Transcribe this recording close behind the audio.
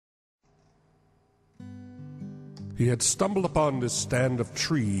He had stumbled upon this stand of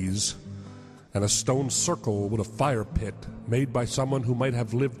trees and a stone circle with a fire pit made by someone who might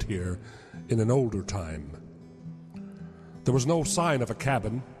have lived here in an older time. There was no sign of a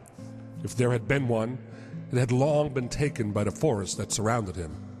cabin. If there had been one, it had long been taken by the forest that surrounded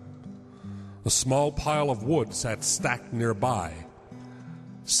him. A small pile of wood sat stacked nearby,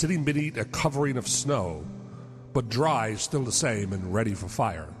 sitting beneath a covering of snow, but dry still the same and ready for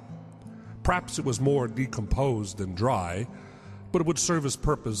fire. Perhaps it was more decomposed than dry, but it would serve his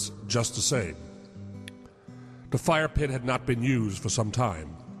purpose just the same. The fire pit had not been used for some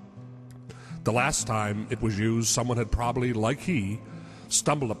time. The last time it was used, someone had probably, like he,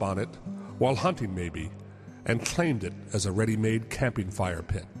 stumbled upon it, while hunting maybe, and claimed it as a ready-made camping fire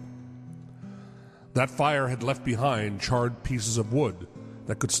pit. That fire had left behind charred pieces of wood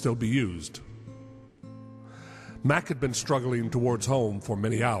that could still be used. Mac had been struggling towards home for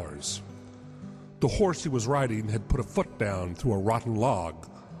many hours. The horse he was riding had put a foot down through a rotten log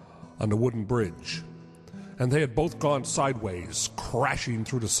on the wooden bridge, and they had both gone sideways, crashing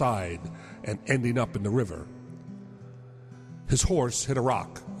through the side and ending up in the river. His horse hit a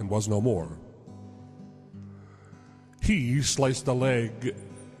rock and was no more. He sliced a leg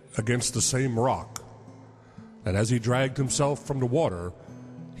against the same rock, and as he dragged himself from the water,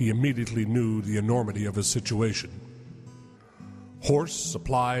 he immediately knew the enormity of his situation. Horse,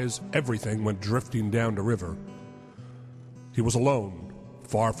 supplies, everything went drifting down the river. He was alone,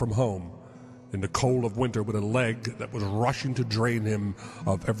 far from home, in the cold of winter with a leg that was rushing to drain him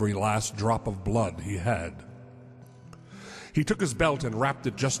of every last drop of blood he had. He took his belt and wrapped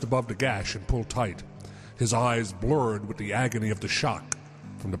it just above the gash and pulled tight, his eyes blurred with the agony of the shock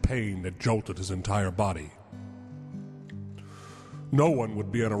from the pain that jolted his entire body. No one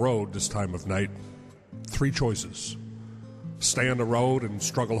would be on a road this time of night. 3 choices. Stay on the road and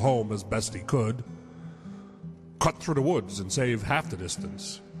struggle home as best he could, cut through the woods and save half the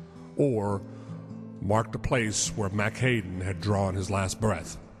distance, or mark the place where Mac Hayden had drawn his last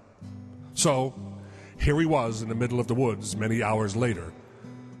breath. So, here he was in the middle of the woods many hours later.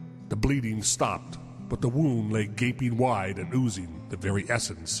 The bleeding stopped, but the wound lay gaping wide and oozing the very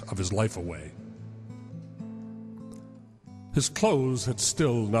essence of his life away. His clothes had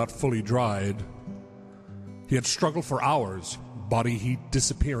still not fully dried. He had struggled for hours, body heat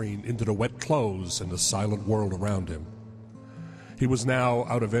disappearing into the wet clothes and the silent world around him. He was now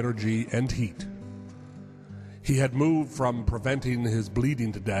out of energy and heat. He had moved from preventing his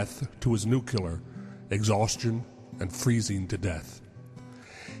bleeding to death to his nuclear, exhaustion and freezing to death.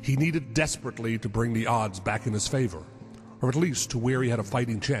 He needed desperately to bring the odds back in his favor, or at least to where he had a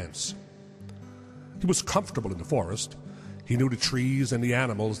fighting chance. He was comfortable in the forest. He knew the trees and the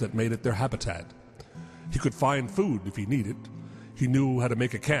animals that made it their habitat. He could find food if he needed. He knew how to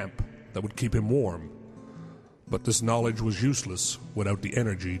make a camp that would keep him warm. But this knowledge was useless without the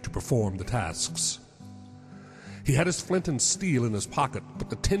energy to perform the tasks. He had his flint and steel in his pocket, but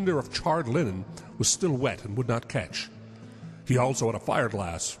the tinder of charred linen was still wet and would not catch. He also had a fire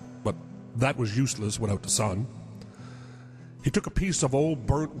glass, but that was useless without the sun. He took a piece of old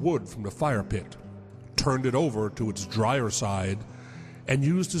burnt wood from the fire pit, turned it over to its drier side, and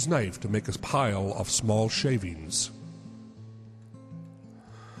used his knife to make a pile of small shavings.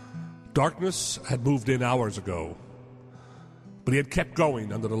 Darkness had moved in hours ago, but he had kept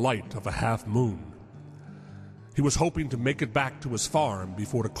going under the light of a half moon. He was hoping to make it back to his farm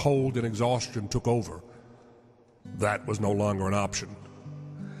before the cold and exhaustion took over. That was no longer an option.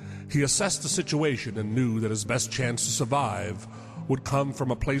 He assessed the situation and knew that his best chance to survive would come from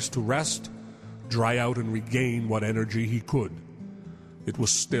a place to rest, dry out, and regain what energy he could. It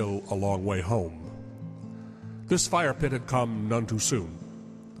was still a long way home. This fire pit had come none too soon.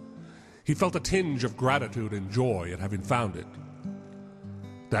 He felt a tinge of gratitude and joy at having found it.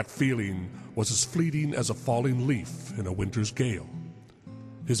 That feeling was as fleeting as a falling leaf in a winter's gale.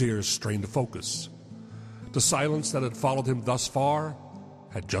 His ears strained to focus. The silence that had followed him thus far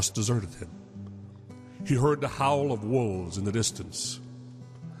had just deserted him. He heard the howl of wolves in the distance.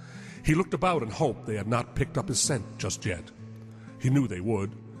 He looked about and hoped they had not picked up his scent just yet. He knew they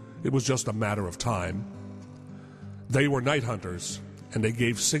would. It was just a matter of time. They were night hunters, and they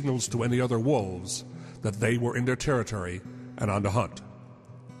gave signals to any other wolves that they were in their territory and on the hunt.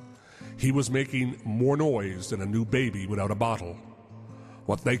 He was making more noise than a new baby without a bottle.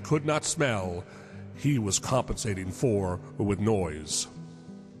 What they could not smell, he was compensating for with noise.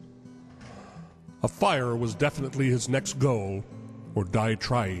 A fire was definitely his next goal, or die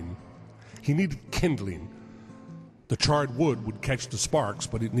trying. He needed kindling. The charred wood would catch the sparks,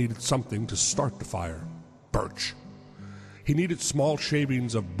 but it needed something to start the fire. Birch. He needed small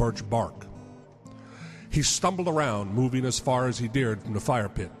shavings of birch bark. He stumbled around, moving as far as he dared from the fire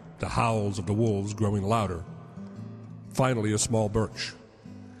pit, the howls of the wolves growing louder. Finally, a small birch.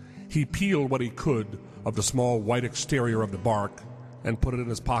 He peeled what he could of the small white exterior of the bark and put it in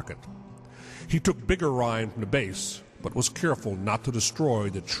his pocket. He took bigger rind from the base, but was careful not to destroy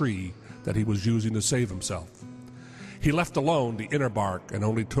the tree that he was using to save himself. He left alone the inner bark and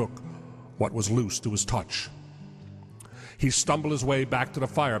only took what was loose to his touch. He stumbled his way back to the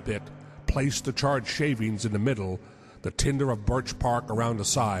fire pit, placed the charred shavings in the middle, the tinder of birch bark around the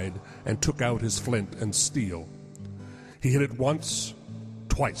side, and took out his flint and steel. He hit it once,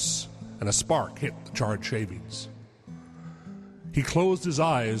 twice, and a spark hit the charred shavings. He closed his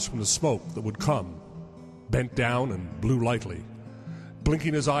eyes from the smoke that would come, bent down and blew lightly,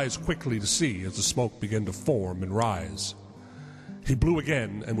 blinking his eyes quickly to see as the smoke began to form and rise. He blew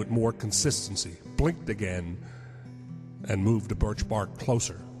again and with more consistency, blinked again, and moved the birch bark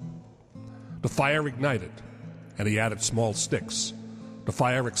closer. The fire ignited, and he added small sticks. The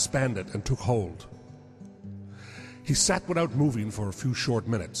fire expanded and took hold. He sat without moving for a few short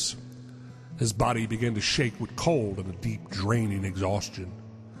minutes. His body began to shake with cold and a deep, draining exhaustion.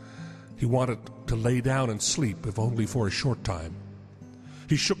 He wanted to lay down and sleep, if only for a short time.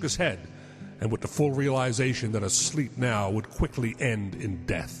 He shook his head, and with the full realization that a sleep now would quickly end in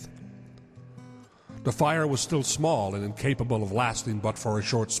death. The fire was still small and incapable of lasting but for a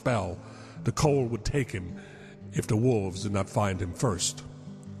short spell. The cold would take him if the wolves did not find him first.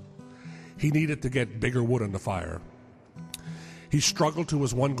 He needed to get bigger wood on the fire. He struggled to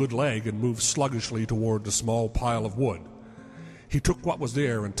his one good leg and moved sluggishly toward the small pile of wood. He took what was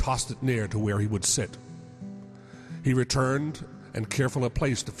there and tossed it near to where he would sit. He returned and carefully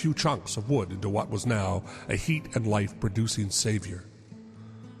placed a few chunks of wood into what was now a heat and life-producing savior.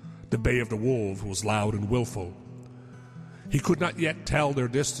 The bay of the wolves was loud and willful. He could not yet tell their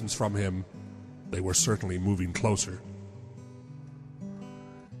distance from him. They were certainly moving closer.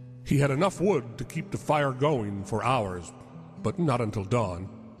 He had enough wood to keep the fire going for hours, but not until dawn.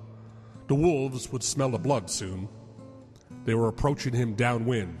 The wolves would smell the blood soon. They were approaching him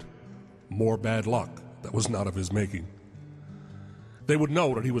downwind. More bad luck that was not of his making. They would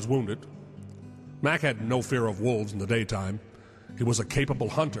know that he was wounded. Mac had no fear of wolves in the daytime. He was a capable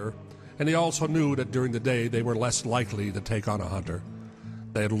hunter, and he also knew that during the day they were less likely to take on a hunter.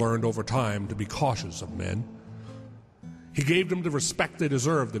 They had learned over time to be cautious of men. He gave them the respect they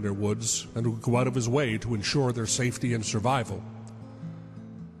deserved in their woods and would go out of his way to ensure their safety and survival.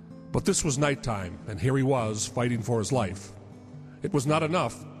 But this was nighttime, and here he was fighting for his life. It was not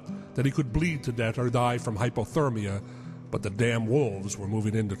enough that he could bleed to death or die from hypothermia, but the damn wolves were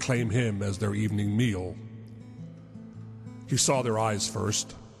moving in to claim him as their evening meal. He saw their eyes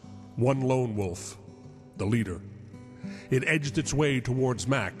first. One lone wolf, the leader. It edged its way towards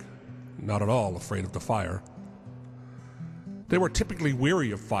Mac, not at all afraid of the fire. They were typically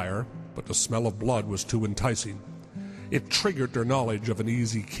weary of fire, but the smell of blood was too enticing. It triggered their knowledge of an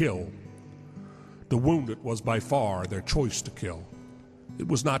easy kill. The wounded was by far their choice to kill. It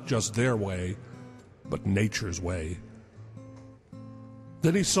was not just their way, but nature's way.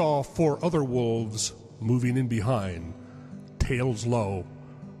 Then he saw 4 other wolves moving in behind, tails low,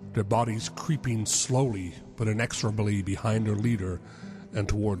 their bodies creeping slowly but inexorably behind their leader and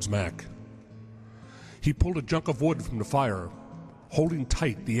towards Mac. He pulled a chunk of wood from the fire, holding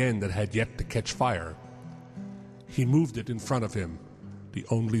tight the end that had yet to catch fire. He moved it in front of him, the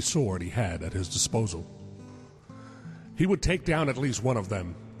only sword he had at his disposal. He would take down at least one of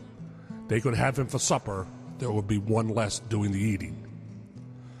them. They could have him for supper. There would be one less doing the eating.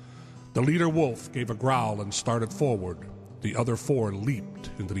 The leader wolf gave a growl and started forward. The other 4 leaped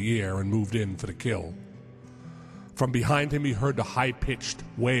into the air and moved in for the kill. From behind him he heard the high-pitched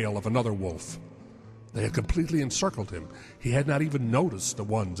wail of another wolf. They had completely encircled him. He had not even noticed the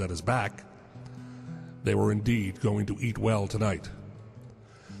ones at his back. They were indeed going to eat well tonight.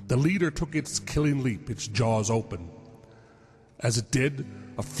 The leader took its killing leap, its jaws open. As it did,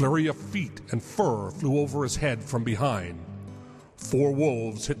 a flurry of feet and fur flew over his head from behind. 4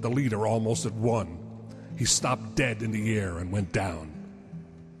 wolves hit the leader almost at one. He stopped dead in the air and went down.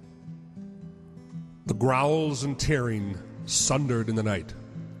 The growls and tearing sundered in the night.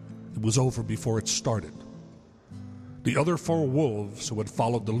 It was over before it started. The other 4 wolves who had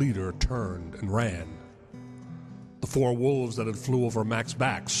followed the leader turned and ran. The 4 wolves that had flew over Mac's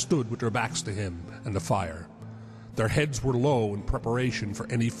back stood with their backs to him and the fire. Their heads were low in preparation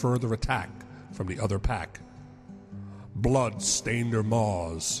for any further attack from the other pack. Blood stained their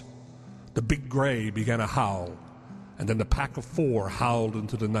maws. The big gray began to howl, and then the pack of 4 howled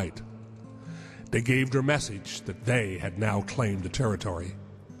into the night. They gave their message that they had now claimed the territory.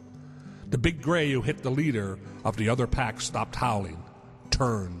 The big gray who hit the leader of the other pack stopped howling,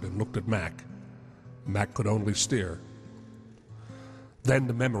 turned, and looked at Mac. Mac could only stare. Then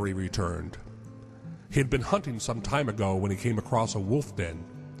the memory returned. He had been hunting some time ago when he came across a wolf den.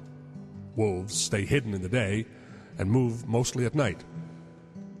 Wolves stay hidden in the day and move mostly at night.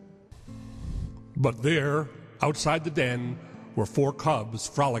 But there, outside the den, were 4 cubs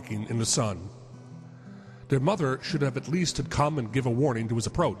frolicking in the sun. Their mother should have at least had come and give a warning to his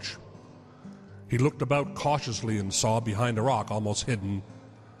approach. He looked about cautiously and saw behind a rock, almost hidden,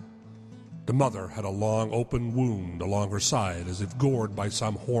 the mother had a long open wound along her side, as if gored by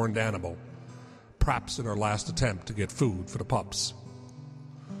some horned animal, perhaps in her last attempt to get food for the pups.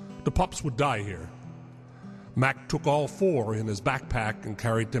 The pups would die here. Mac took all 4 in his backpack and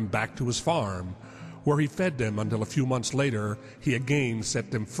carried them back to his farm, where he fed them until a few months later he again set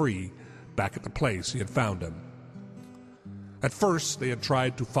them free back at the place he had found them. At first they had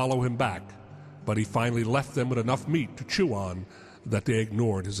tried to follow him back, but he finally left them with enough meat to chew on that they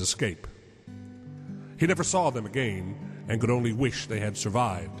ignored his escape. He never saw them again and could only wish they had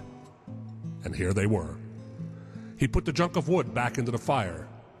survived. And here they were. He put the junk of wood back into the fire,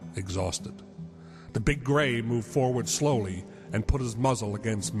 exhausted. The big gray moved forward slowly and put his muzzle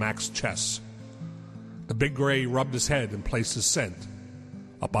against Mac's chest. The big gray rubbed his head and placed his scent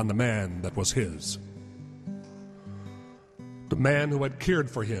upon the man that was his. The man who had cared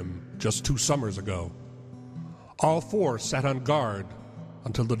for him just 2 summers ago. All 4 sat on guard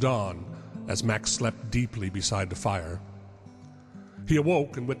until the dawn as Mac slept deeply beside the fire. He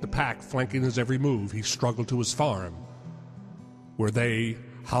awoke, and with the pack flanking his every move, he struggled to his farm, where they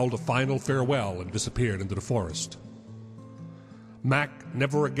howled a final farewell and disappeared into the forest. Mac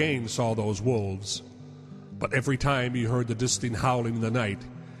never again saw those wolves, but every time he heard the distant howling in the night,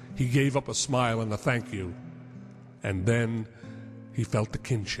 he gave up a smile and a thank you, and then he felt the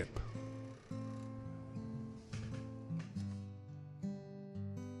kinship.